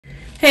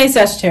Hey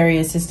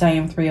Sagittarius, it's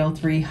Diane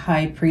 303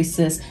 High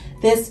Priestess.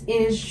 This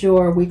is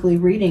your weekly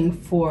reading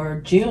for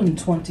June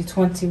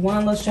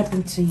 2021. Let's jump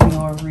into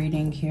your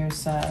reading here,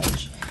 Sag.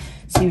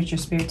 See what your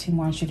spirit team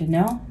wants you to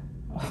know.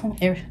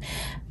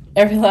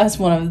 Every last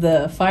one of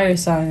the fire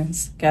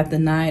signs got the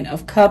 9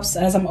 of Cups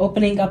as I'm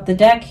opening up the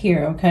deck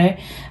here,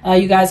 okay?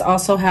 You guys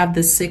also have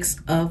the 6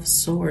 of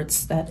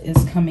Swords that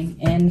is coming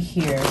in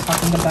here,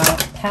 talking about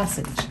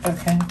passage,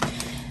 okay?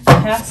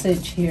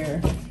 Passage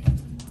here.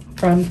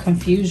 From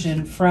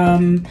confusion,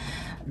 from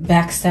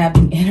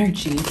backstabbing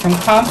energy, from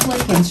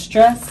conflict and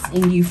stress,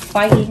 and you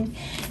fighting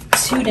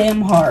too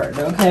damn hard,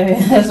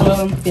 okay? That's what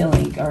I'm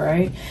feeling, all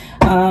right?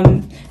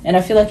 And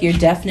I feel like you're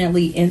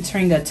definitely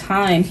entering a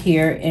time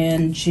here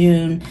in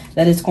June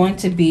that is going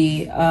to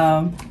be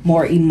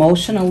more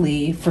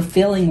emotionally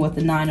fulfilling with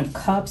the 9 of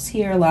Cups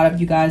here. A lot of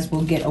you guys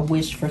will get a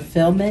wish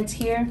fulfillment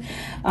here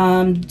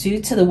due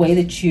to the way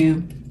that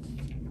you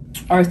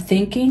are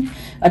thinking,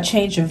 a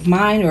change of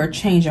mind or a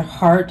change of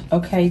heart,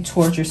 okay,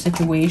 towards your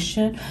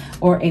situation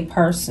or a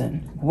person.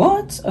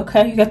 What?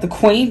 Okay, you got the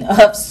Queen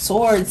of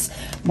Swords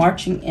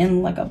marching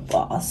in like a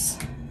boss.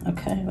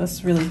 Okay,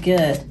 that's really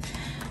good.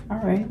 All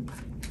right.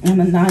 And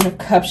the 9 of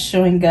Cups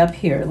showing up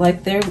here.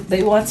 Like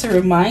they want to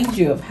remind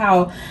you of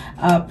how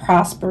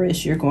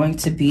prosperous you're going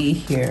to be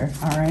here.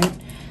 All right.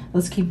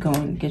 Let's keep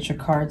going. Get your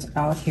cards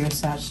out here,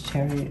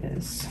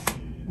 Sagittarius.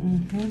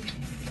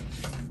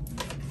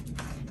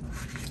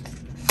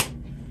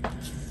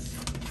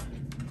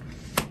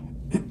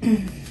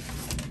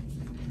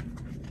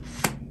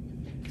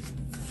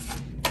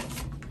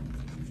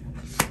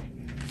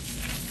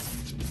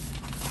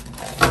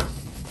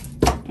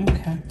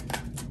 Okay.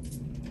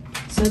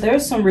 So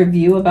there's some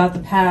review about the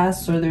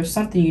past, or there's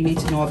something you need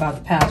to know about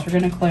the past. We're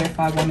going to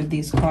clarify one of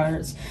these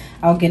cards.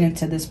 I'll get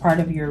into this part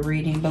of your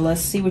reading, but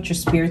let's see what your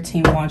spirit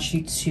team wants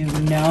you to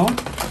know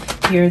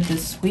here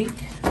this week.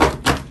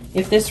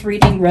 If this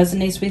reading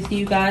resonates with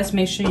you guys,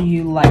 make sure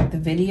you like the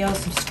video,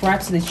 subscribe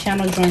to the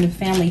channel, join the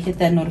family, hit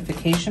that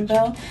notification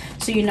bell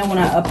so you know when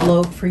I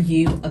upload for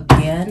you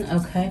again,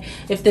 okay?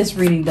 If this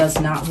reading does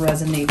not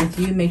resonate with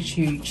you, make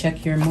sure you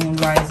check your moon,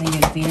 rising,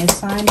 and Venus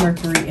sign,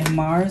 Mercury and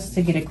Mars,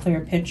 to get a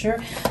clear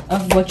picture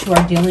of what you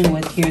are dealing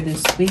with here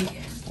this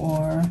week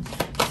or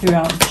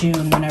throughout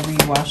June whenever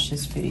you watch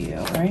this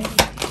video, right?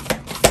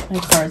 My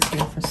cards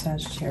here for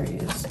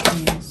Sagittarius,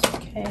 please.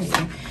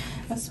 Okay.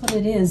 That's what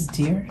it is,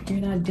 dear.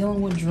 You're not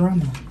dealing with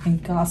drama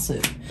and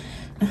gossip.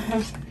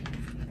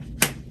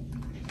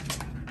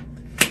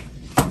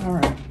 All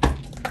right.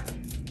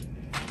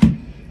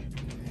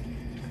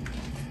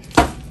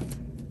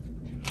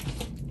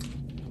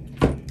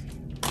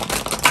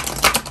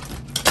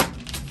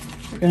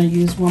 We're going to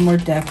use one more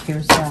deck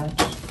here, Sag,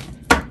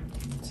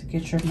 to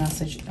get your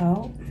message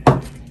out.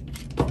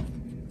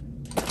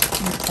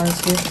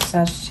 Cards here for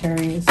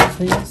Sagittarius,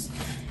 please.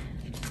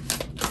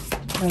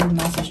 What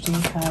message do you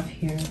have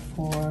here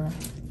for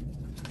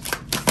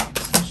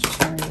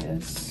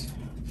Sagittarius?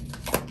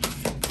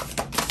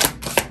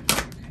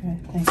 Okay,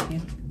 thank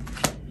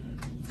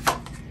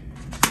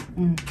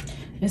you.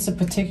 It's a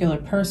particular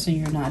person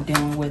you're not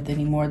dealing with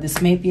anymore.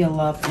 This may be a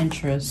love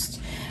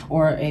interest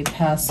or a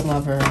past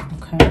lover,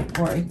 okay?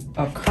 Or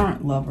a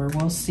current lover.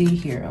 We'll see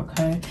here,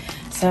 okay?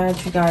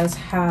 Sag, you guys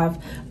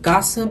have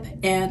gossip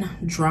and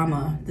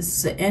drama. This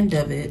is the end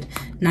of it.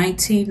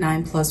 19,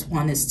 9 plus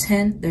 1 is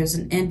 10. There's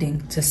an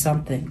ending to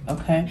something,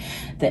 okay?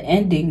 The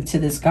ending to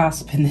this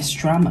gossip and this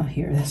drama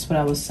here. That's what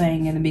I was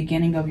saying in the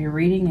beginning of your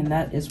reading, and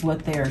that is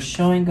what they are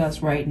showing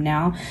us right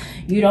now.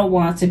 You don't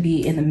want to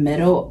be in the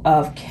middle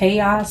of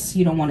chaos.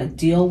 You don't want to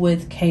deal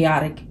with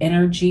chaotic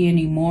energy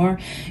anymore.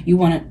 You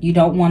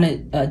don't want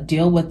to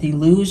deal with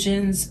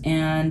illusions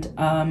and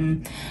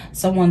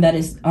someone that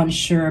is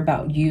unsure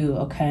about you,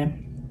 okay?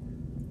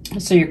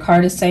 So your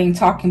card is saying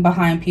talking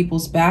behind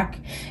people's back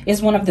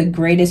is one of the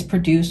greatest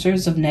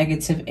producers of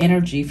negative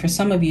energy. For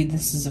some of you,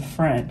 this is a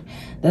friend.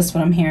 That's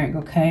what I'm hearing,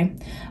 okay?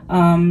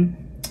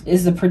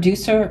 Is the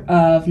producer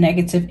of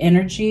negative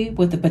energy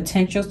with the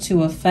potential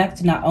to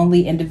affect not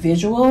only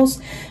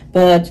individuals,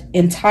 but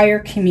entire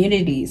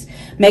communities.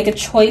 Make a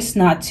choice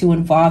not to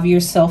involve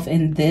yourself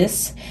in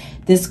this.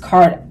 This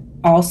card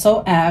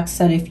also asks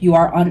that if you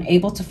are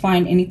unable to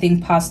find anything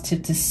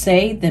positive to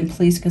say, then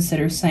please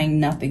consider saying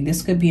nothing.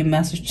 This could be a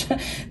message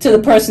to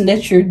the person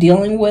that you're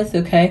dealing with,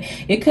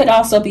 okay? It could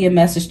also be a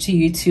message to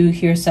you too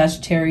here,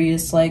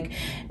 Sagittarius. Like,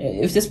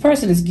 if this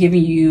person is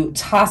giving you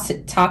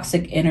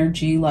toxic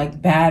energy, like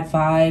bad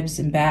vibes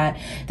and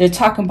they're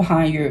talking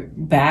behind your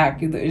back.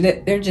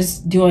 They're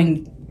just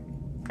doing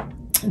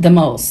the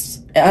most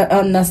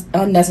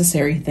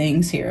unnecessary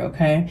things here,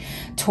 okay,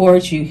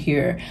 towards you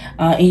here,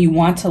 and you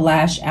want to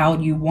lash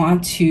out, you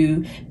want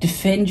to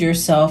defend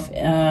yourself,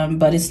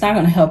 but it's not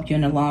going to help you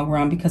in the long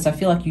run, because I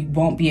feel like you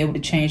won't be able to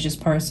change this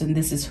person.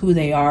 This is who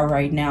they are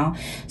right now.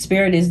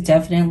 Spirit is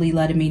definitely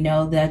letting me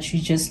know that you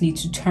just need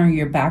to turn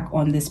your back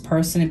on this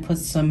person and put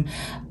some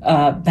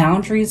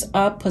boundaries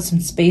up, put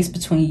some space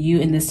between you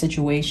and this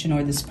situation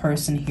or this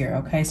person here,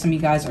 okay? Some of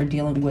you guys are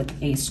dealing with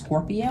a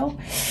Scorpio.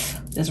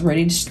 that's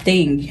ready to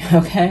sting,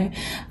 okay?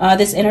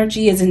 This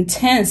energy is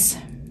intense,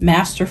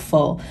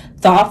 masterful,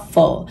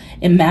 thoughtful,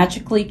 and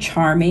magically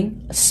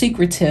charming,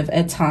 secretive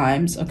at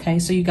times, okay?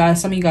 So you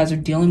guys, some of you guys are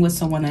dealing with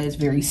someone that is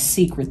very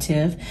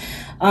secretive.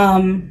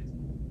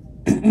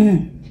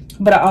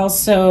 But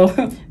also,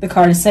 the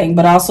card is saying,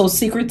 but also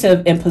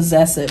secretive and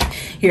possessive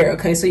here,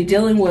 okay? So you're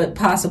dealing with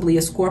possibly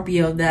a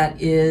Scorpio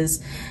that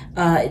is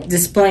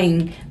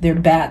displaying their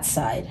bad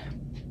side.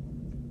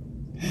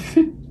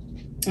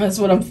 That's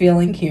what I'm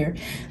feeling here.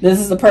 This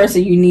is the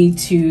person you need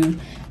to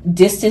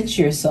distance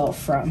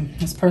yourself from.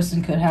 This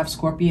person could have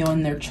Scorpio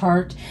in their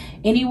chart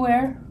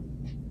anywhere.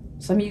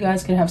 Some of you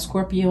guys could have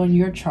Scorpio in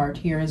your chart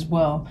here as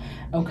well,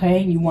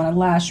 okay? You want to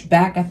lash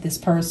back at this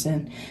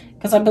person.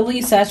 Because I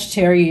believe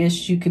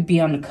Sagittarius, you could be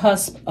on the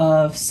cusp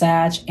of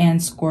Sag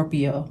and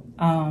Scorpio.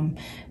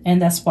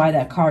 And that's why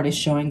that card is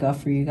showing up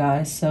for you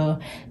guys. So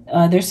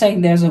they're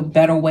saying there's a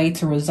better way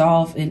to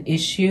resolve an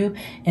issue.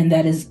 And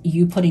that is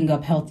you putting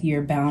up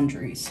healthier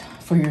boundaries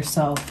for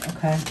yourself,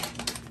 okay?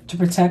 To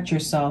protect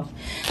yourself.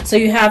 So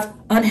you have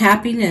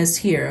unhappiness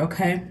here,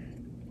 okay?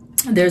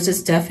 There's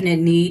this definite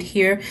need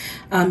here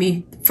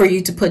for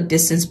you to put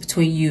distance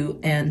between you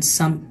and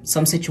some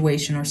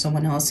situation or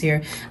someone else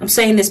here. I'm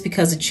saying this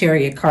because the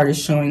Chariot card is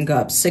showing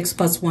up. 6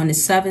 plus 1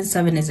 is 7.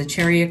 7 is a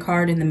Chariot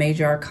card in the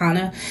Major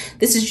Arcana.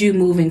 This is you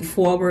moving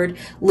forward,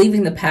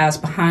 leaving the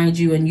past behind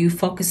you, and you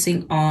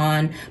focusing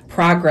on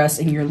progress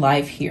in your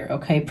life here,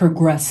 okay?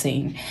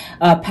 Progressing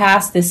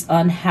past this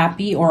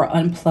unhappy or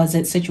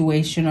unpleasant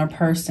situation or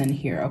person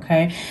here,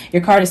 okay?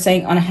 Your card is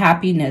saying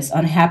unhappiness.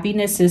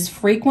 Unhappiness is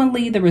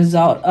frequently the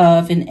result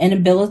of an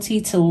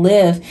inability to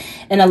live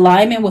in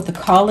alignment with the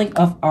calling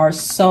of our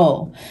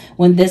soul.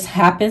 When this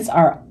happens,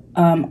 our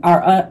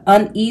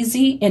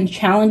uneasy and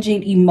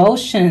challenging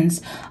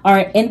emotions are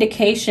an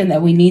indication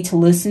that we need to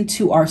listen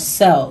to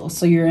ourselves.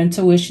 So your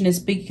intuition is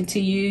speaking to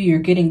you. You're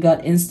getting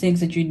gut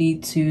instincts that you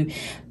need to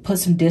put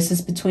some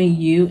distance between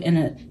you and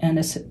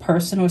a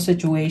person or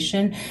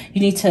situation.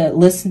 You need to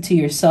listen to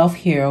yourself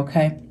here,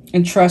 okay?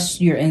 And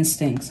trust your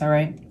instincts, all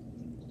right?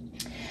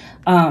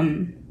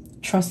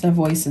 Trust that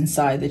voice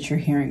inside that you're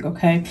hearing,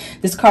 okay?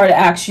 This card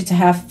asks you to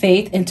have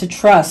faith and to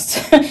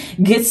trust.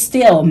 Get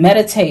still,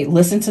 meditate,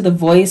 listen to the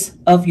voice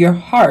of your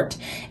heart,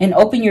 and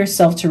open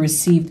yourself to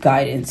receive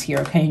guidance here,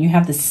 okay? And you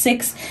have the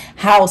 6th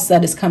house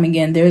that is coming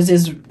in. There's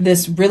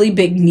this really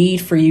big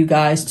need for you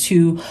guys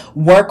to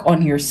work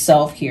on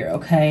yourself here,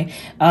 okay?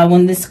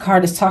 When this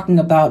card is talking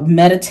about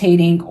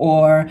meditating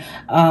or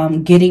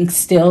getting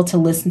still to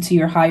listen to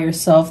your higher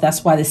self,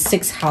 that's why the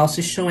 6th house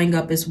is showing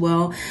up as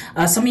well.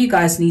 Some of you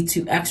guys need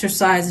to exercise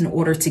in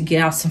order to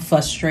get out some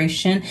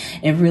frustration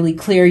and really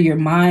clear your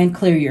mind,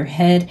 clear your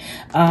head.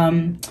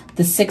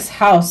 The 6th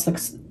house,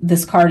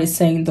 this card is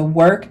saying the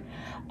work,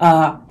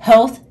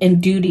 health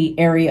and duty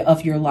area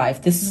of your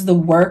life. This is the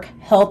work,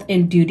 health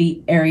and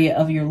duty area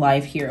of your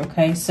life here,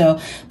 okay?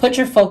 So put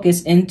your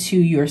focus into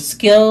your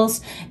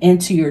skills,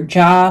 into your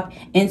job,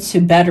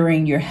 into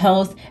bettering your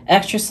health,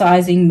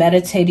 exercising,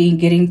 meditating,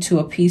 getting to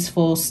a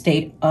peaceful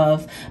state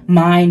of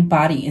mind,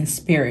 body, and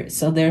spirit.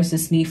 So there's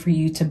this need for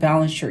you to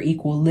balance your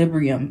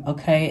equilibrium,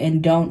 okay?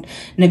 And don't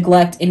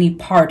neglect any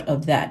part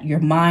of that, your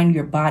mind,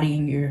 your body,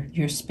 and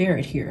your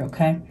spirit here,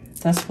 okay?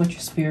 That's what your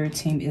spirit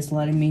team is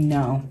letting me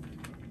know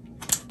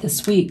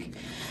this week.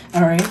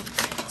 All right,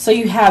 so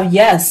you have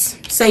yes.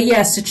 Say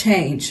yes to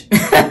change.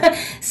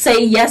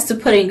 Say yes to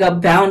putting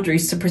up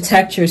boundaries to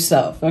protect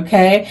yourself,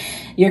 okay?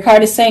 Your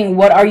card is saying,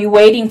 what are you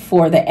waiting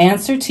for? The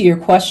answer to your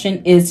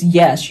question is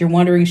yes. You're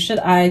wondering, should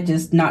I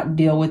just not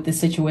deal with this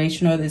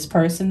situation or this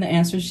person? The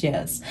answer is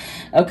yes,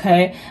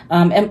 okay?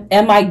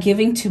 Am I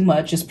giving too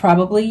much? Is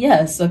probably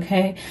yes,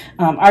 okay?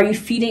 Are you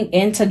feeding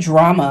into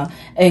drama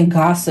and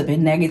gossip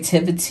and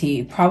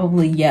negativity?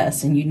 Probably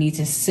yes, and you need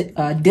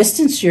to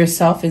distance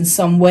yourself in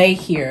some way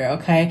here,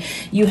 okay?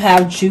 You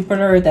have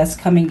Jupiter that's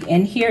coming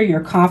in here,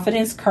 your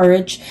confidence,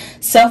 courage,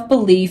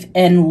 self-belief,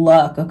 and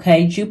luck,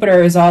 okay?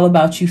 Jupiter is all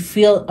about you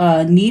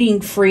needing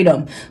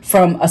freedom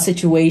from a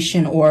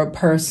situation or a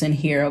person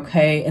here,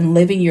 okay? And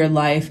living your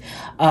life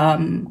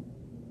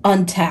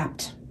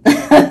untapped.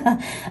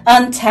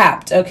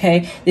 Untapped,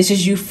 okay? This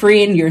is you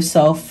freeing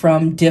yourself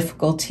from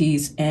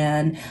difficulties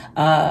and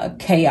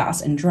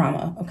chaos and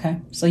drama, okay?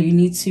 So you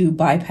need to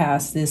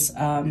bypass this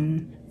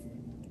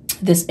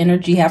this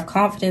energy. Have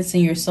confidence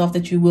in yourself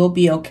that you will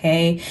be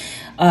okay.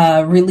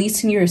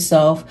 Releasing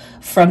yourself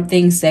from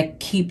things that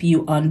keep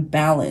you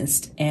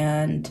unbalanced,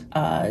 and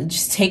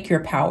just take your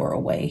power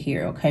away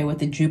here, okay? With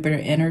the Jupiter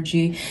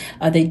energy,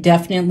 they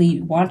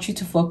definitely want you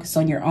to focus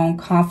on your own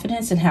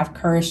confidence and have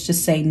courage to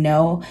say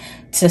no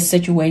to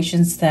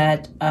situations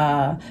that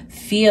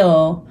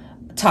feel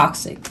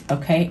toxic,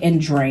 okay, and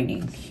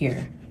draining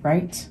here,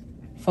 right?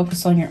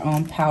 Focus on your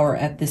own power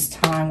at this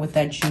time with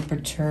that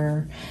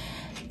Jupiter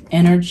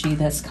energy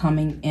that's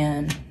coming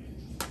in.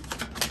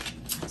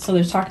 So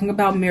they're talking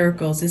about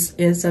miracles. This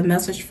is a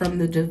message from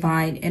the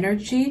divine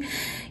energy.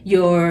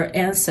 Your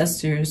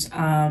ancestors,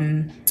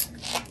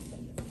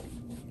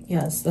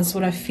 Yes, that's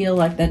what I feel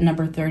like that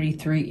number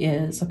 33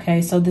 is.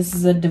 Okay, so this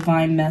is a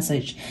divine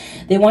message.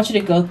 They want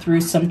you to go through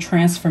some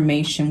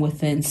transformation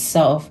within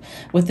self.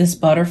 With this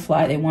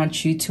butterfly, they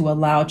want you to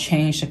allow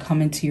change to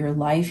come into your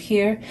life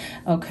here.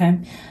 Okay.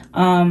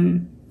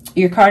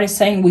 Your card is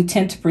saying we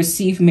tend to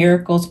perceive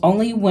miracles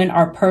only when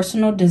our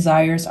personal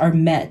desires are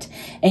met.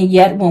 And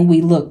yet when we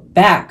look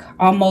back,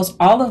 almost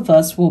all of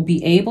us will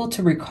be able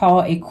to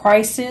recall a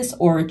crisis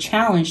or a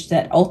challenge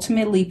that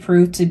ultimately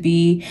proved to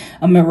be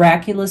a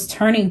miraculous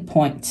turning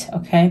point,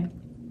 okay?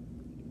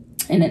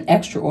 And an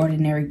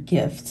extraordinary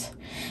gift.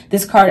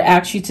 This card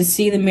asks you to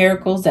see the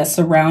miracles that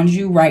surround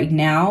you right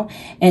now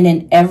and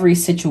in every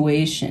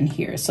situation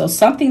here. So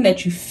something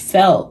that you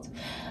felt,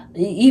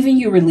 even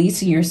you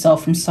releasing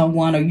yourself from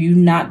someone, or you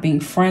not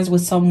being friends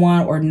with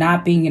someone, or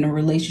not being in a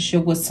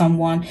relationship with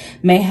someone,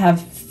 may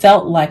have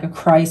felt like a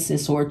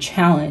crisis or a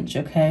challenge,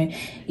 okay?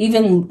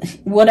 Even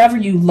whatever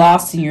you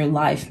lost in your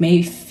life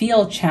may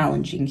feel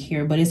challenging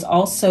here, but it's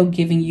also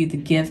giving you the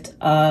gift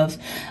of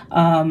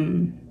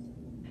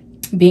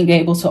being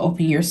able to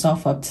open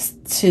yourself up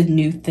to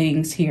new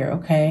things here,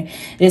 okay?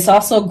 It's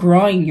also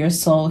growing your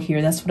soul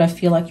here. That's what I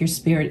feel like your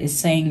spirit is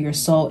saying. Your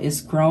soul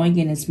is growing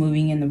and is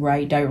moving in the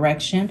right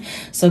direction.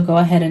 So go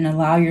ahead and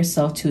allow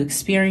yourself to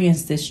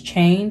experience this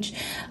change.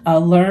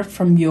 Learn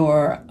from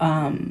your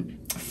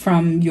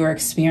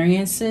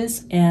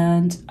experiences,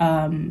 and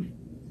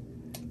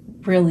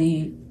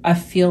really, I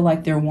feel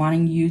like they're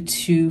wanting you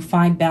to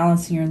find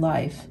balance in your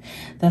life.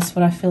 That's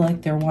what I feel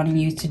like they're wanting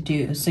you to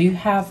do. So you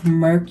have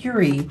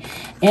Mercury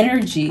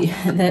energy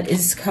that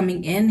is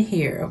coming in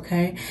here,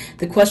 okay?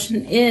 The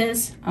question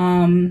is,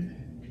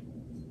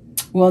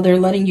 well, they're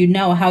letting you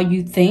know how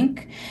you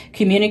think,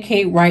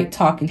 communicate, write,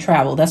 talk, and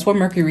travel. That's what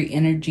Mercury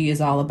energy is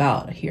all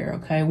about here,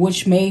 okay?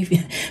 Which may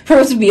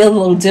prove to be a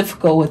little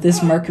difficult with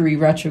this Mercury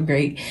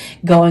retrograde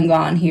going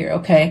on here,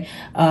 okay?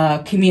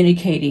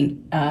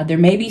 Communicating. There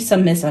may be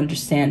some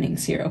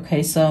misunderstandings here,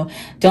 okay? So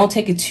don't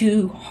take it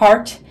too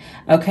hard,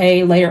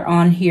 okay? Later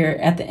on here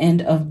at the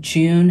end of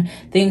June,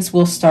 things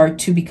will start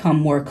to become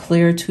more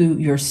clear to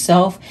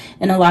yourself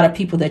and a lot of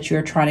people that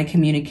you're trying to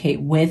communicate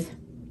with.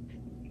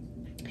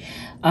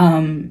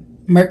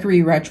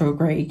 Mercury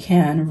retrograde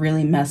can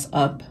really mess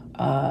up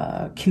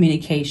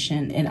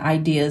communication and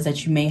ideas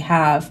that you may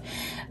have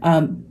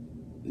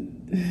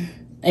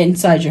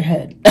inside your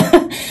head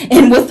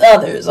and with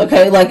others,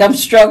 okay? Like I'm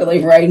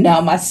struggling right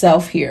now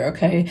myself here,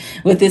 okay,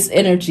 with this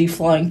energy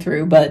flowing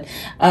through. But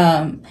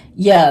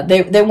yeah,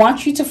 they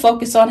want you to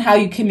focus on how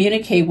you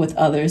communicate with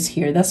others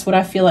here. That's what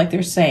I feel like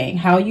they're saying.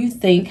 How you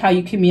think, how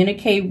you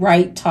communicate,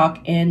 write,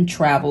 talk, and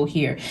travel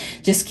here.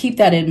 Just keep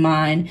that in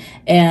mind,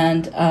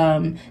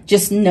 and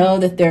just know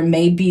that there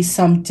may be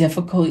some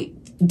difficulty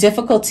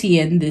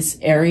in this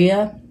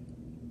area.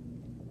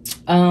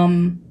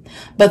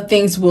 But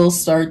things will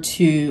start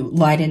to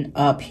lighten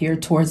up here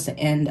towards the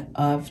end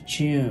of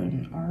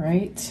June. All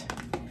right.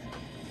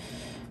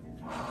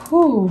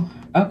 Whew.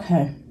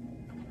 Okay.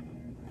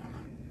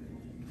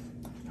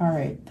 All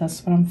right.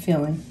 That's what I'm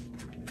feeling.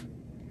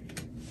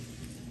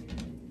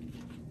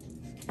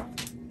 I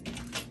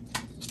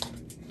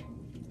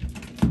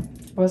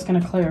was going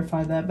to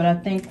clarify that, but I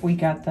think we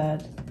got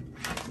that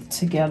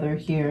together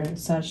here,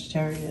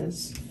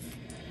 Sagittarius.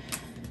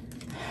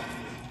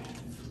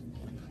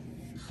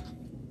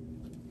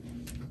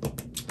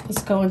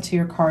 Let's go into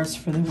your cards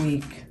for the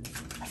week.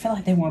 I feel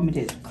like they want me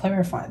to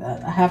clarify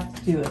that. I have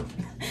to do it.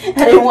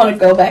 I didn't want to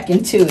go back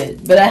into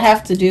it, but I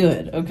have to do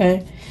it,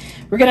 okay?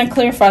 We're going to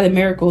clarify the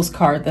miracles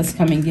card that's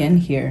coming in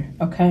here,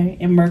 okay?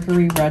 In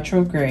Mercury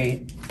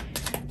retrograde.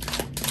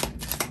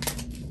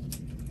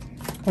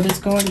 What is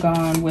going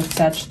on with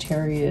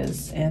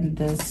Sagittarius and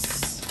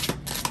this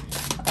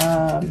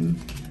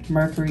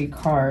Mercury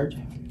card?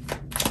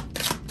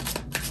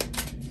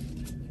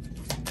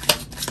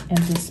 And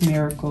this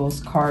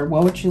miracles card.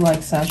 What would you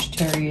like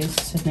Sagittarius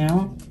to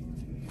know?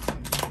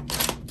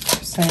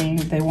 Saying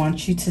they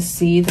want you to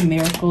see the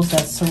miracles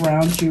that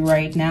surround you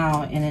right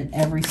now and in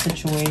every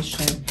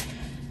situation.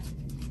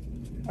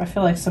 I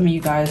feel like some of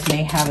you guys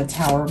may have a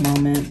tower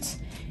moment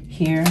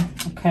here.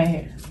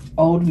 Okay.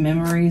 Old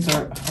memories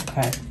or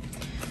okay.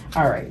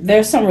 All right,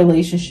 there's some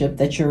relationship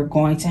that you're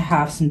going to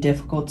have some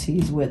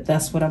difficulties with.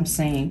 That's what I'm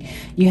saying.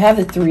 You have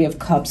the Three of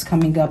Cups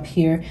coming up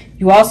here.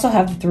 You also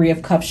have the Three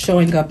of Cups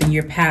showing up in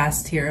your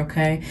past here,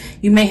 okay?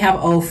 You may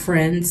have old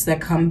friends that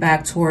come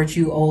back towards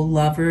you, old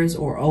lovers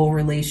or old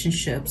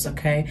relationships,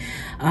 okay?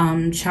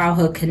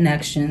 Childhood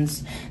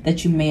connections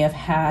that you may have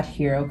had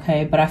here,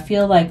 okay? But I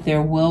feel like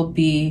there will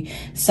be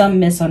some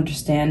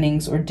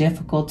misunderstandings or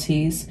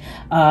difficulties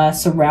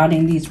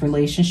surrounding these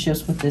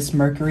relationships with this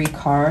Mercury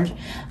card.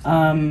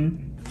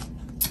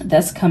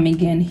 That's coming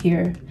in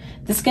here.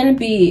 It's going to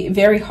be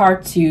very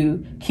hard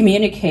to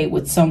communicate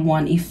with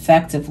someone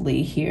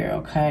effectively here,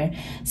 okay?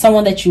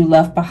 Someone that you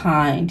left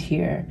behind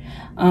here.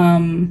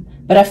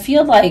 But I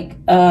feel like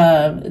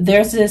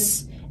there's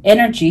this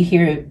energy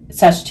here,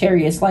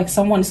 Sagittarius, like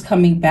someone is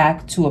coming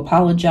back to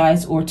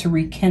apologize or to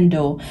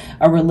rekindle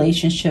a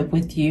relationship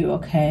with you,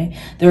 okay?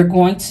 They're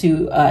going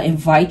to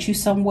invite you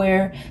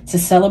somewhere to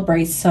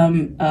celebrate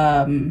some,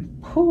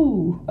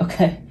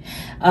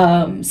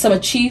 some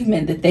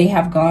achievement that they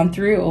have gone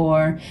through,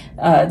 or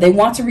they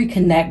want to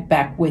reconnect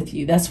back with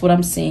you. That's what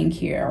I'm seeing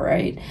here, all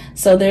right?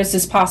 So there's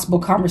this possible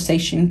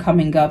conversation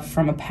coming up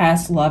from a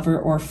past lover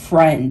or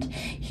friend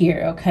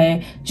here,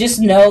 okay? Just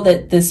know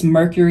that this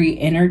Mercury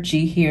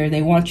energy here,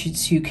 they want you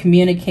to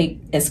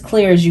communicate as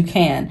clear as you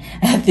can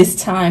at this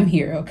time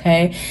here,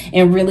 okay?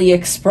 And really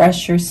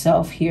express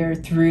yourself here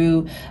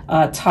through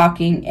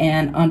talking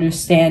and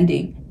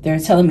understanding. They're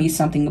telling me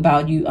something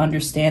about you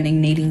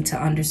understanding, needing to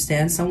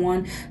understand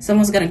someone.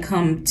 Someone's going to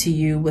come to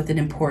you with an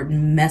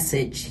important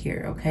message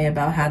here, okay,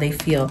 about how they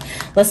feel.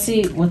 Let's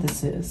see what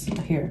this is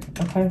here,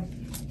 okay?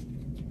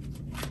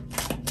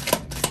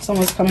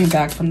 Someone's coming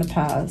back from the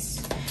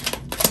past.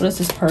 What does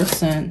this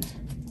person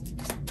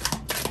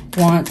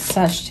want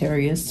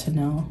Sagittarius to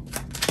know?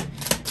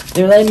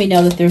 They're letting me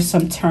know that there's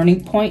some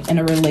turning point in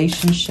a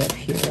relationship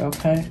here,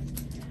 okay?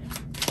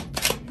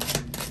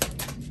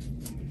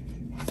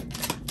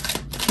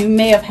 You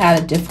may have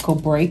had a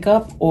difficult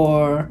breakup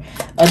or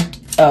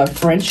a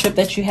friendship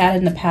that you had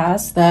in the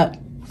past that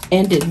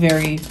ended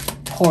very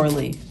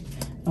poorly,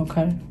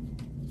 okay?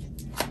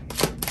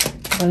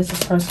 What does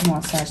this person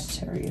want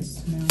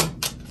Sagittarius to know?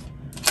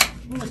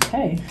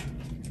 Okay.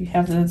 You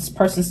have this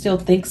person still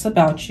thinks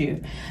about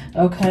you,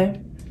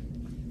 okay?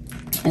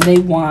 And they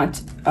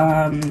want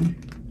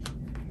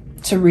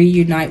to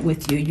reunite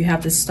with you. You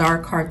have the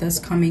Star card that's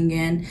coming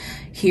in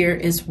here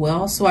as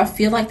well. So I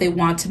feel like they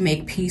want to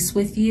make peace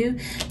with you.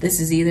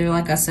 This is either,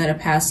 like I said, a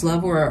past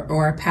lover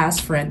or a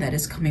past friend that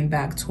is coming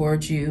back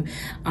towards you,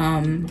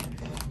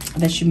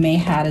 that you may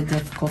have had a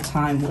difficult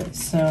time with.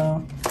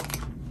 So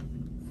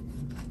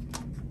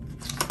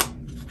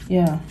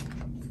yeah.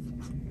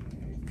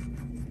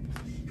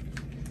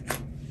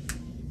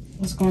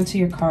 Let's go into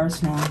your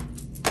cards now.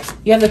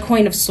 You have the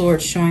Queen of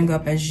Swords showing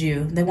up as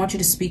you. They want you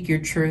to speak your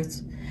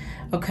truth.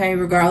 Okay,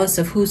 regardless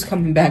of who's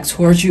coming back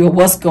towards you or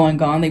what's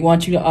going on, they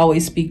want you to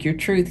always speak your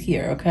truth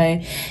here,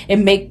 okay?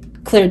 And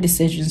make clear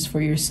decisions for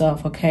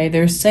yourself, okay?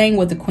 They're saying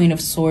with the Queen of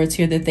Swords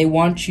here that they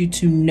want you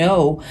to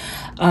know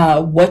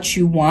what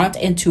you want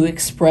and to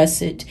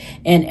express it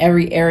in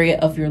every area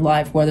of your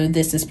life, whether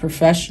this is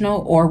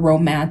professional or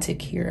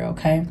romantic here,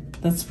 okay?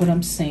 That's what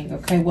I'm seeing,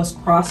 okay? What's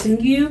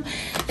crossing you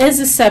is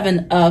the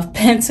Seven of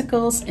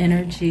Pentacles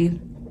energy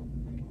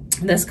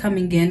that's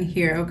coming in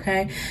here,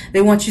 okay?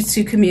 They want you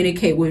to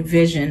communicate with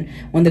vision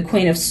when the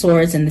Queen of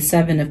Swords and the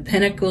Seven of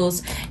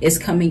Pentacles is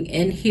coming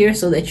in here,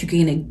 so that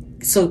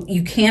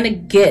you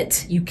can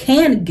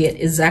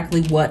get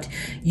exactly what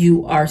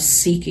you are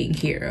seeking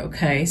here,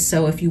 okay?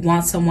 So if you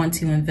want someone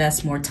to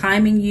invest more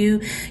time in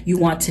you, you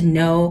want to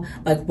know,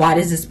 like, why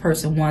does this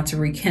person want to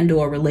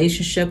rekindle a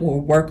relationship or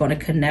work on a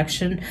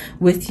connection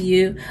with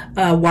you?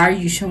 Why are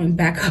you showing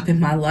back up in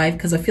my life?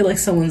 Because I feel like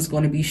someone's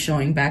going to be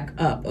showing back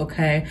up,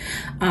 okay?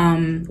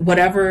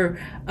 Whatever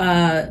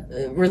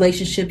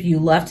relationship you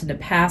left in the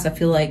past, I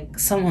feel like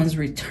someone's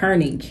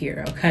returning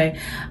here, okay?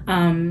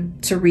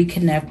 To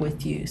reconnect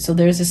with you. So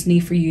there's this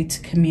need for you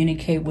to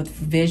communicate with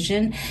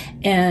vision,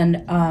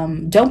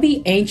 and don't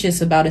be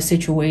anxious about a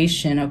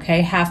situation,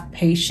 okay? Have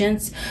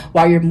patience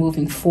while you're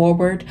moving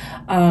forward,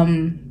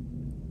 and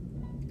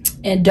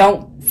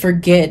don't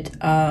forget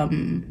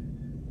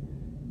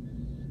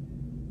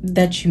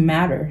that you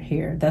matter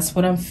here. That's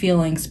what I'm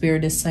feeling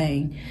Spirit is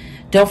saying.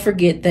 Don't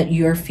forget that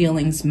your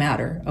feelings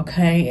matter,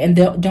 okay? And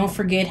don't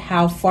forget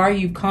how far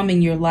you've come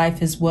in your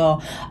life as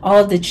well. All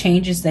of the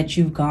changes that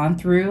you've gone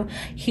through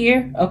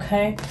here,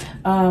 okay?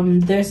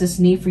 There's this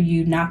need for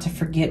you not to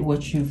forget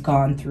what you've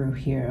gone through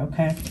here,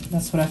 okay?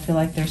 That's what I feel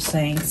like they're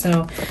saying.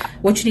 So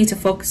what you need to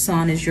focus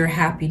on is your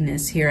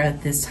happiness here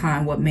at this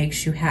time, what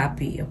makes you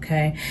happy,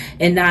 okay?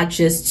 And not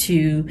just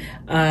to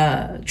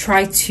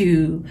try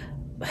to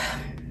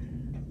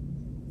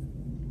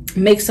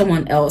make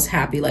someone else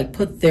happy, like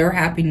put their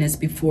happiness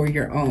before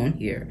your own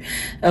here,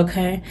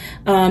 okay?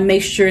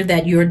 Make sure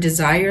that your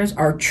desires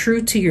are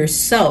true to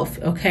yourself,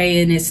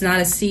 okay? And it's not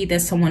a seed that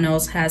someone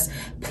else has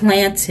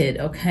planted,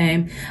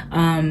 okay,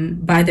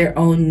 by their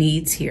own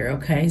needs here,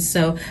 okay?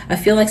 So I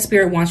feel like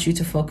Spirit wants you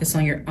to focus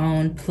on your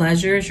own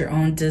pleasures, your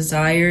own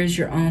desires,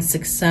 your own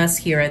success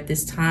here at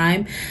this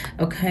time,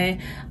 okay?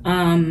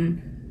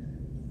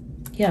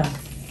 Yeah,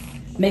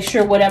 make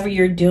sure whatever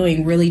you're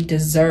doing really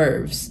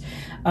deserves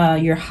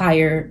your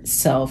higher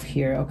self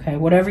here, okay?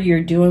 Whatever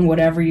you're doing,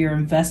 whatever you're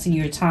investing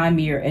your time,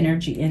 your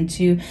energy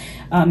into,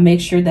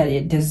 make sure that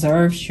it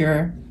deserves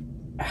your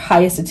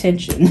highest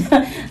attention,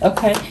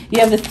 okay? You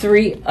have the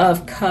Three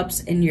of Cups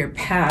in your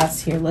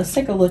past here. Let's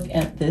take a look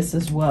at this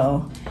as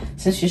well,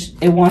 since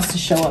it wants to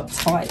show up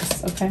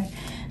twice, okay?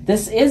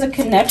 This is a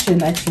connection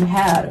that you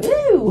had,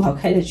 ooh,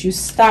 okay, that you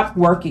stopped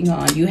working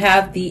on. You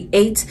have the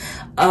Eight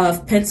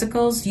of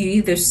Pentacles. You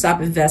either stop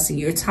investing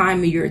your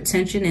time or your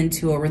attention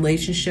into a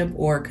relationship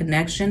or a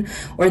connection,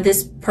 or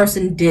this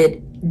person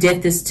did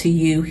did this to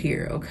you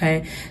here,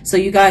 okay? So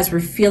you guys were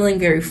feeling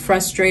very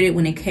frustrated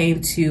when it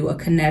came to a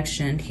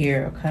connection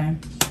here, okay?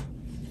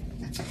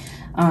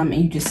 And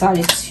you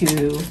decided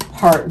to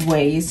part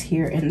ways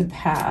here in the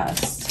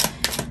past.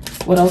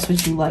 What else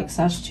would you like,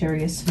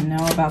 Sagittarius, to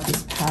know about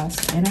this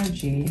past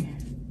energy?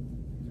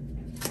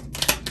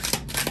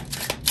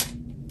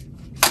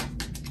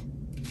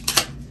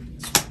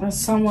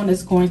 Someone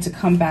is going to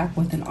come back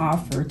with an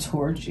offer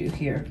towards you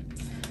here.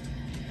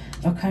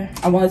 Okay,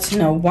 I wanted to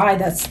know why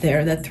that's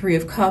there. That Three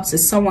of Cups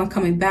is someone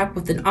coming back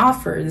with an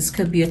offer. This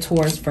could be a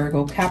Taurus,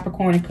 Virgo,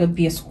 Capricorn. It could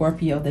be a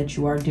Scorpio that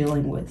you are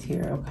dealing with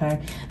here,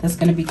 okay? That's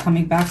going to be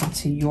coming back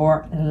into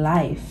your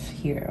life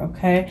here,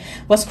 okay?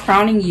 What's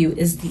crowning you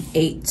is the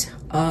Eight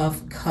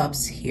of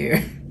Cups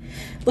here.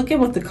 Look at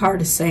what the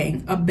card is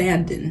saying.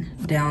 Abandon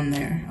down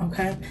there,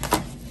 okay?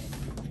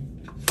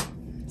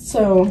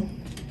 So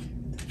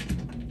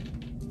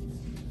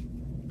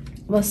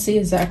let's see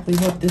exactly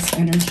what this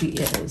energy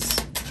is.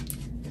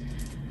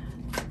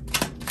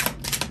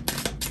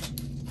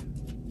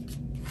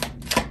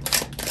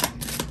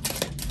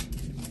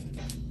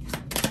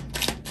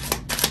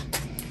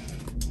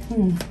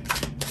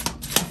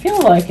 I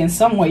feel like in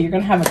some way you're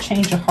going to have a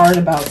change of heart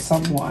about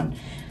someone,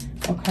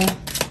 okay?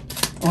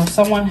 Or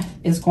someone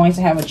is going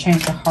to have a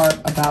change of heart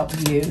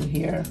about you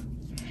here.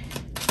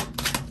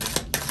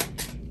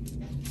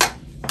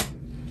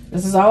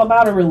 This is all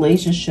about a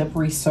relationship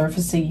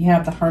resurfacing. You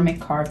have the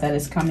Hermit card that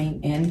is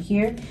coming in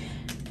here.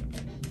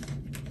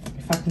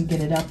 If I can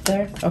get it up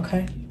there,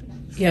 okay.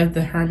 You have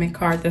the Hermit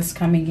card that's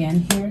coming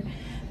in here.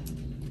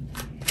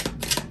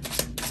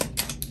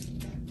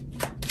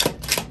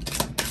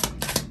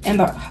 And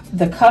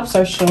the cups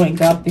are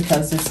showing up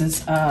because this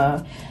is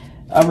a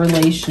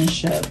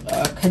relationship,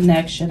 a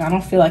connection. I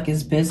don't feel like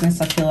it's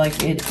business. I feel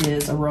like it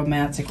is a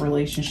romantic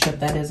relationship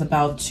that is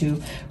about to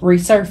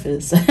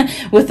resurface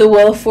with the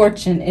Wheel of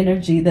Fortune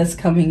energy that's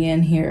coming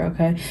in here,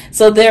 okay?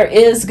 So there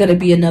is going to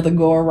be another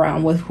go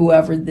around with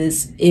whoever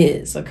this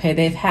is, okay?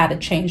 They've had a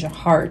change of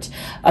heart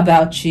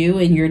about you,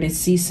 and you're to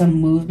see some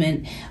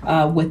movement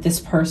with this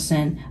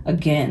person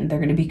again. They're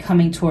going to be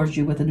coming towards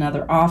you with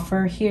another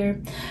offer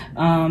here.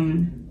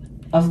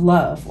 Of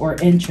love or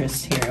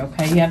interest here,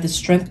 okay? You have the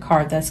Strength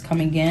card that's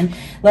coming in,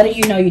 letting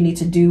you know you need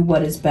to do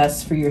what is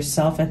best for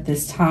yourself at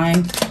this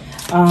time.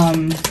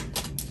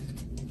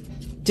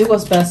 Do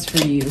what's best for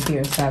you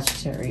here,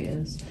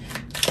 Sagittarius,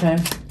 okay?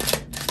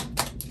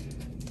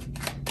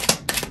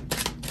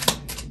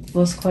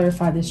 Let's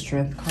clarify this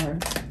Strength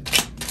card.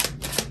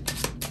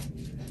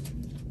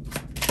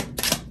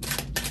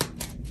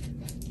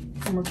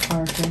 One more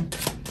card here.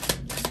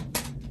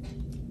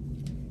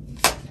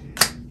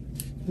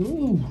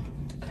 Ooh.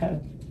 Okay.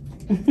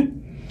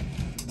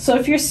 So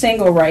if you're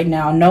single right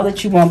now, know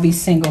that you won't be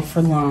single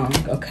for long,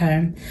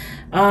 okay?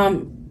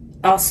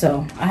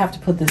 Also, I have to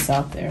put this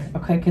out there,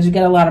 okay? Because you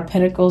get a lot of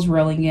pentacles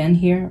rolling in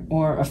here,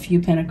 or a few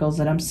pentacles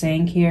that I'm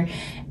saying here.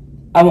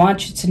 I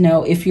want you to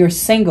know if you're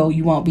single,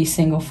 you won't be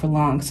single for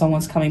long.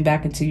 Someone's coming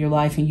back into your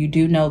life, and you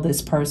do know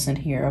this person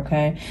here,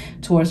 okay?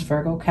 Taurus,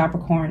 Virgo,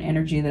 Capricorn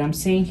energy that I'm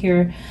seeing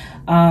here.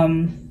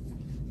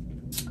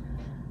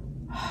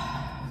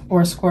 Or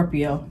a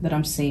Scorpio that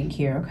I'm seeing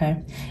here,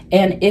 okay?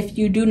 And if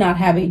you do not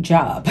have a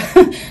job,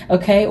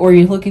 okay, or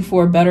you're looking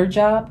for a better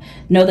job,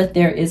 know that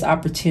there is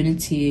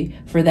opportunity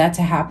for that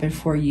to happen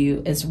for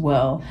you as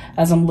well,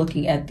 as I'm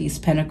looking at these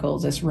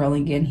pentacles that's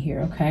rolling in here,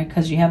 okay?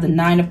 Because you have the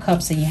Nine of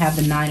Cups and you have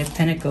the Nine of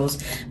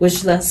Pentacles,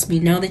 which lets me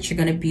know that you're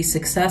going to be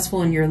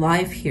successful in your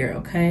life here,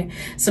 okay?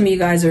 Some of you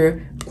guys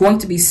are going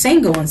to be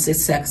single and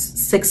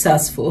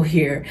successful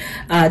here.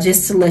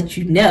 Just to let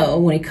you know,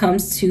 when it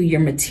comes to your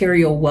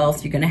material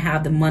wealth, you're going to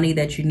have the money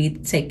that you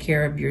need to take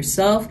care of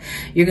yourself.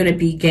 You're going to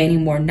be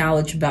gaining more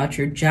knowledge about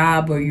your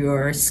job or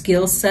your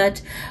skill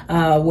set,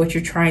 what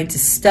you're trying to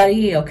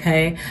study,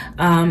 okay?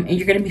 And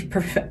you're going to be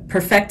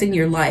perfecting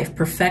your life,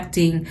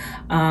 perfecting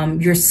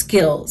your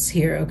skills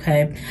here,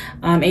 okay?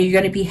 And you're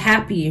going to be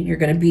happy, and you're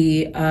going to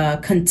be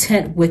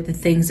content with the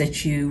things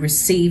that you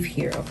receive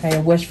here, okay?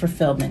 A wish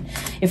fulfillment.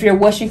 If you're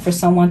wishing for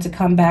someone to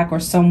come back, or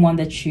someone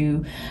that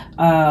you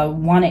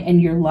want it in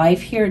your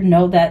life here,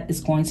 know that is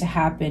going to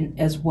happen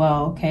as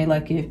well, okay?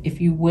 Like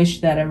if you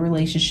wish that a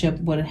relationship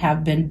would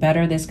have been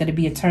better, there's going to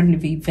be a turn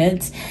of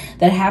events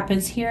that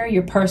happens here.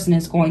 Your person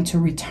is going to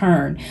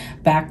return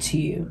back to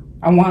you.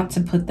 I want to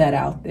put that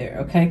out there,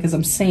 okay? Because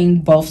I'm seeing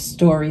both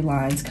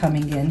storylines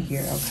coming in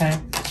here, okay?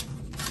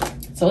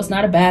 So it's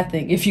not a bad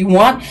thing. If you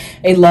want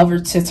a lover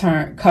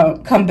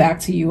to come back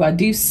to you, I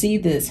do see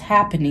this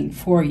happening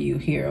for you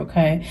here,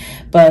 okay?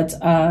 But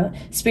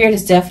Spirit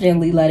is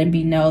definitely letting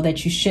me know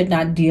that you should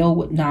not deal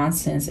with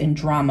nonsense and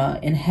drama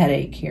and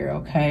headache here,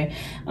 okay?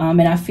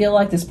 And I feel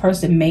like this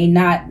person may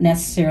not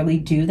necessarily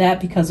do that,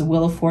 because the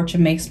Wheel of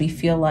Fortune makes me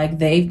feel like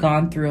they've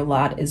gone through a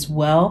lot as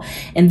well.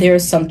 And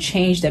there's some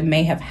change that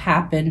may have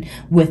happened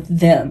with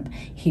them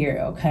here,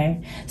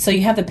 okay? So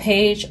you have the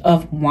Page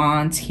of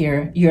Wands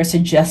here. You're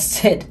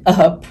suggesting suggested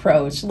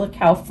approach. Look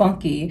how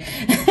funky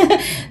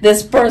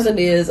this person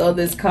is on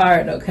this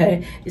card,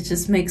 okay? It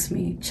just makes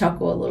me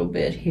chuckle a little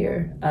bit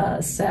here,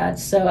 Sag.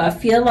 So I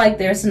feel like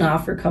there's an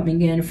offer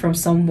coming in from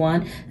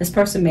someone. This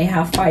person may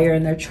have fire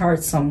in their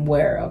chart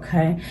somewhere,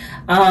 okay?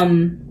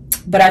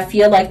 But I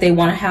feel like they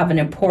want to have an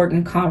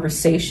important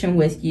conversation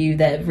with you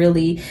that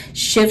really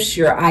shifts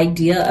your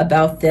idea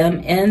about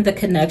them and the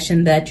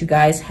connection that you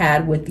guys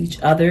had with each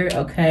other,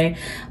 okay?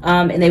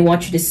 And they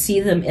want you to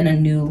see them in a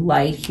new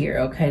light here,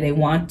 okay? They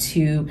want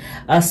to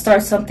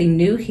start something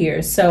new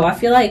here. So I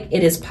feel like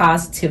it is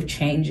positive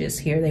changes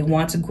here. They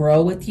want to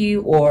grow with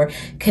you or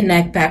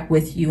connect back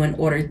with you in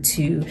order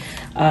to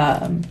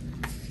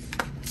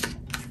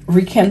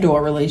rekindle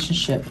a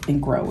relationship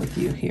and grow with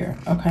you here,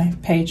 okay?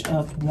 Page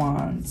of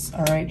Wands,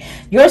 all right?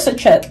 Your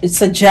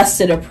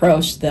suggested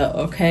approach, though,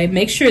 okay?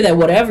 Make sure that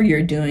whatever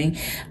you're doing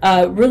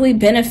really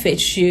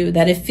benefits you,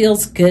 that it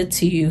feels good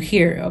to you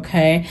here,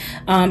 okay?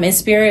 And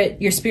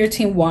your spirit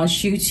team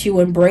wants you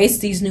to embrace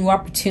these new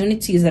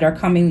opportunities that are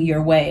coming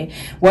your way,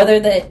 whether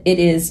that it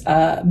is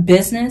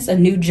business, a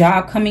new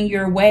job coming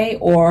your way,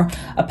 or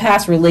a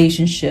past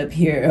relationship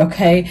here,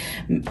 okay?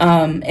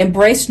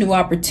 Embrace new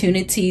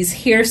opportunities.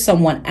 Hear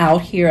someone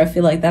out here. I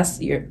feel like that's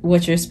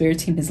what your spirit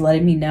team is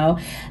letting me know.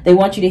 They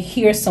want you to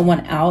hear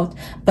someone out,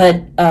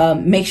 but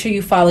make sure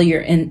you follow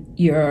your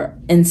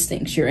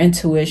instincts, your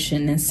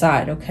intuition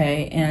inside,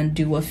 okay? And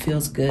do what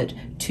feels good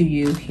to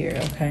you here,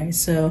 okay?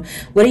 So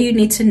what do you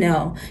need to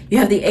know? You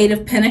have the Eight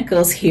of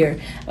Pentacles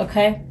here,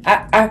 okay?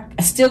 I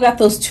still got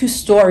those two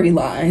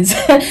storylines,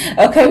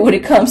 okay, when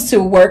it comes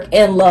to work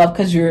and love,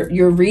 because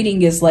your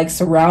reading is like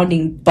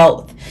surrounding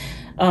both.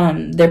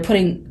 They're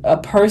putting a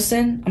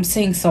person, I'm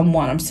seeing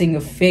someone, I'm seeing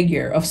a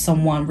figure of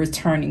someone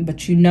returning,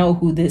 but you know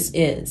who this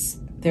is.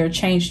 They're a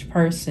changed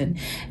person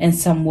in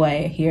some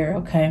way here,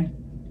 okay?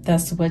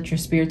 That's what your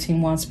spirit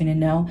team wants me to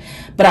know.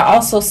 But I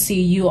also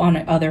see you, on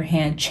the other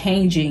hand,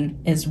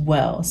 changing as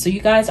well. So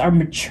you guys are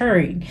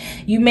maturing.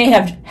 You may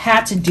have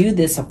had to do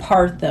this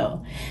apart,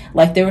 though.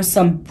 Like there was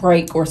some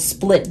break or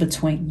split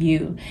between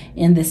you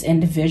and this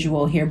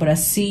individual here. But I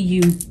see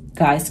you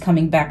guys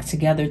coming back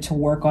together to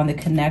work on the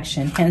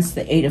connection, hence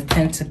the Eight of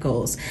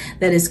Pentacles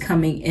that is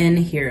coming in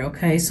here,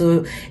 okay?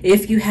 So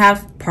if you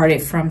have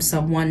parted from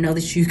someone, know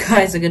that you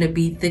guys are going to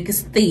be thick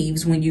as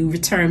thieves when you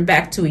return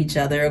back to each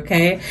other,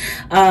 okay?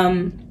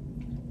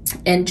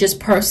 And just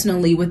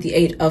personally with the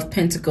Eight of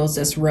Pentacles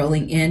that's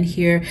rolling in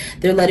here,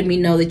 they're letting me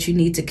know that you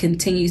need to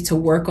continue to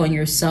work on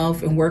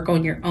yourself and work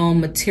on your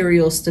own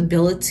material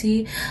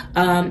stability,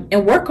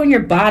 and work on your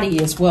body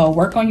as well,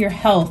 work on your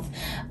health.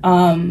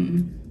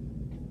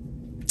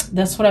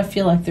 That's what I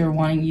feel like they're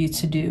wanting you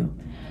to do.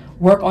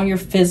 Work on your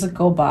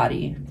physical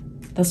body.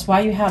 That's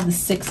why you have the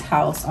 6th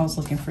house. I was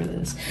looking for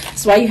this.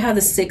 That's why you have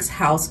the 6th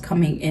house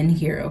coming in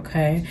here,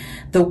 okay?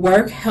 The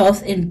work,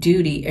 health, and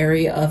duty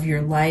area of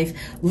your life.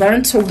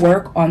 Learn to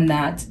work on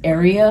that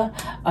area.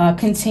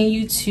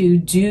 Continue to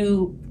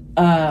do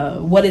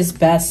what is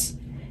best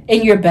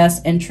in your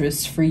best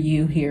interest for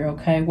you here,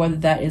 okay? Whether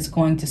that is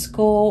going to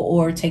school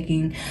or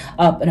taking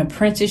up an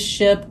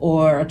apprenticeship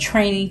or a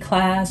training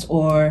class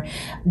or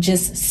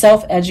just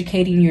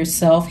self-educating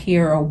yourself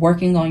here or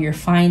working on your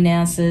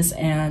finances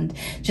and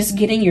just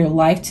getting your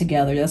life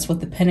together. That's what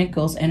the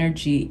Pentacles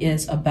energy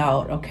is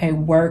about, okay?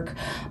 Work,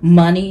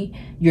 money,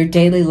 your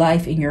daily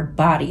life, and your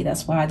body.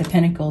 That's why the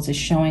Pentacles is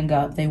showing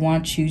up. They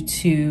want you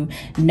to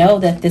know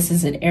that this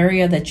is an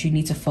area that you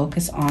need to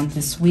focus on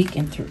this week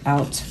and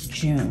throughout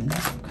June.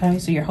 Okay,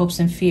 so your hopes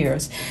and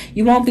fears.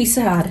 You won't be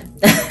sad.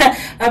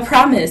 I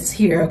promise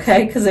here,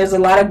 okay? Because there's a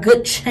lot of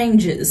good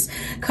changes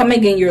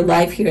coming in your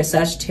life here,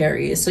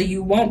 Sagittarius. So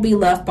you won't be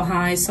left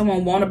behind.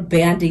 Someone won't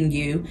abandon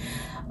you.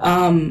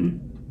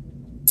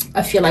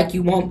 I feel like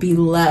you won't be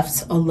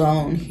left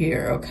alone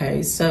here,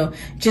 okay? So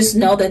just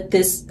know that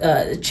this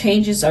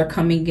changes are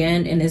coming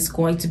in and it's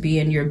going to be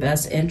in your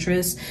best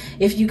interest.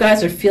 If you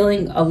guys are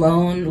feeling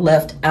alone,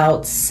 left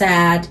out,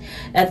 sad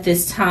at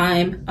this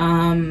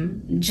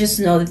time, just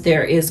know that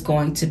there is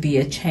going to be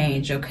a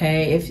change,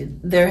 okay? If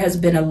there has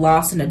been a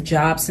loss in a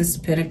job since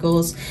the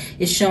Pentacles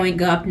is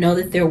showing up, know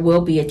that there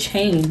will be a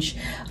change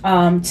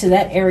to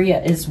that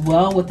area as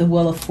well, with the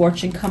Wheel of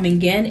Fortune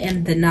coming in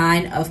and the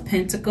 9 of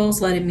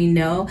Pentacles letting me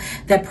know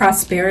that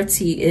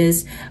prosperity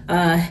is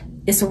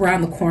it's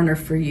around the corner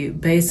for you,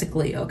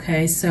 basically,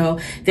 okay? So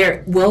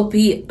there will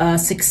be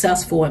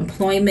successful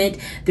employment.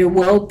 There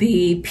will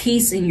be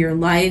peace in your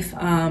life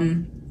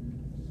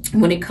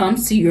when it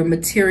comes to your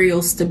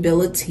material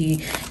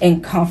stability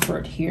and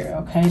comfort here,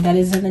 okay? That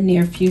is in the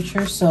near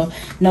future, so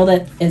know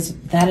that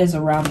is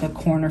around the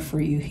corner for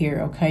you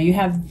here, okay? You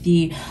have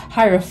the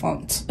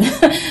Hierophant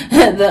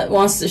that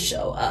wants to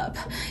show up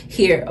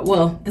here.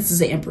 Well, this is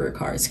the Emperor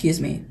card, excuse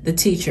me. The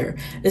Teacher.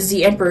 This is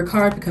the Emperor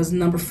card because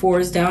number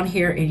 4 is down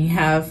here, and you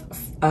have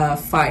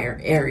fire,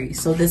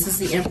 Aries. So this is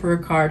the Emperor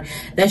card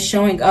that's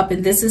showing up,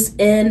 and this is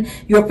in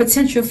your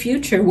potential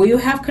future. Will you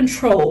have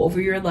control over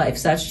your life,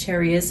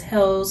 Sagittarius?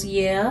 Hells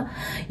yeah.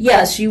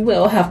 Yes, you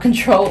will have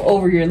control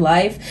over your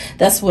life.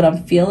 That's what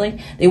I'm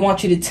feeling. They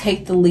want you to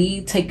take the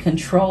lead, take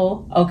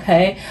control,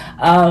 okay?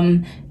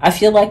 I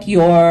feel like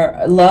your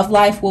love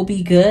life will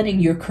be good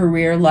and your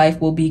career life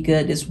will be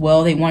good as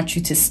well. They want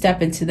you to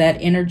step into that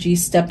energy,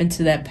 step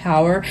into that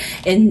power,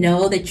 and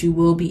know that you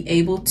will be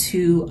able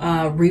to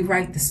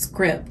rewrite the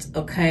script,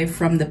 okay,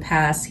 from the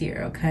past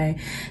here, okay?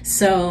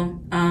 So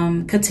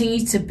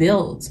continue to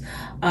build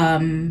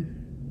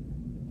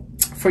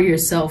for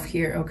yourself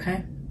here,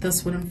 okay?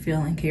 That's what I'm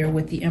feeling here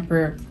with the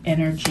Emperor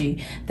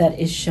energy that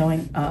is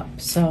showing up.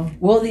 So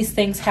will these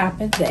things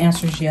happen? The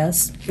answer is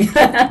yes.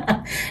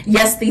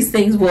 Yes, these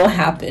things will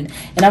happen.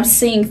 And I'm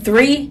seeing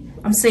 3,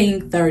 I'm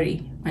seeing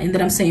 30, and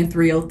then I'm seeing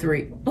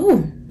 303.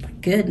 Oh my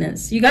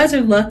goodness, you guys are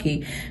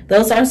lucky.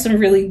 Those are some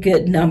really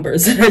good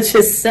numbers that I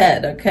just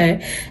said,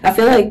 okay? I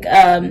feel like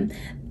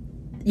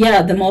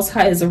yeah, the Most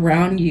High is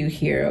around you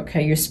here,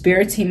 okay? Your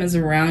spirit team is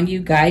around you,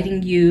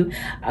 guiding you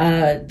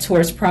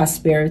towards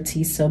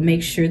prosperity. So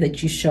make sure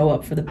that you show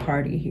up for the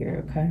party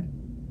here, okay?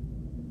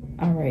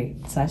 All right,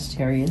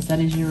 Sagittarius, that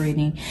is your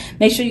reading.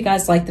 Make sure you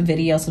guys like the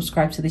video,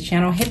 subscribe to the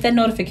channel, hit that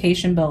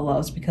notification bell,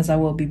 loves, because I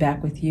will be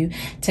back with you.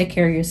 Take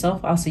care of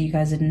yourself. I'll see you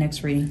guys in the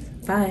next reading.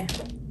 Bye.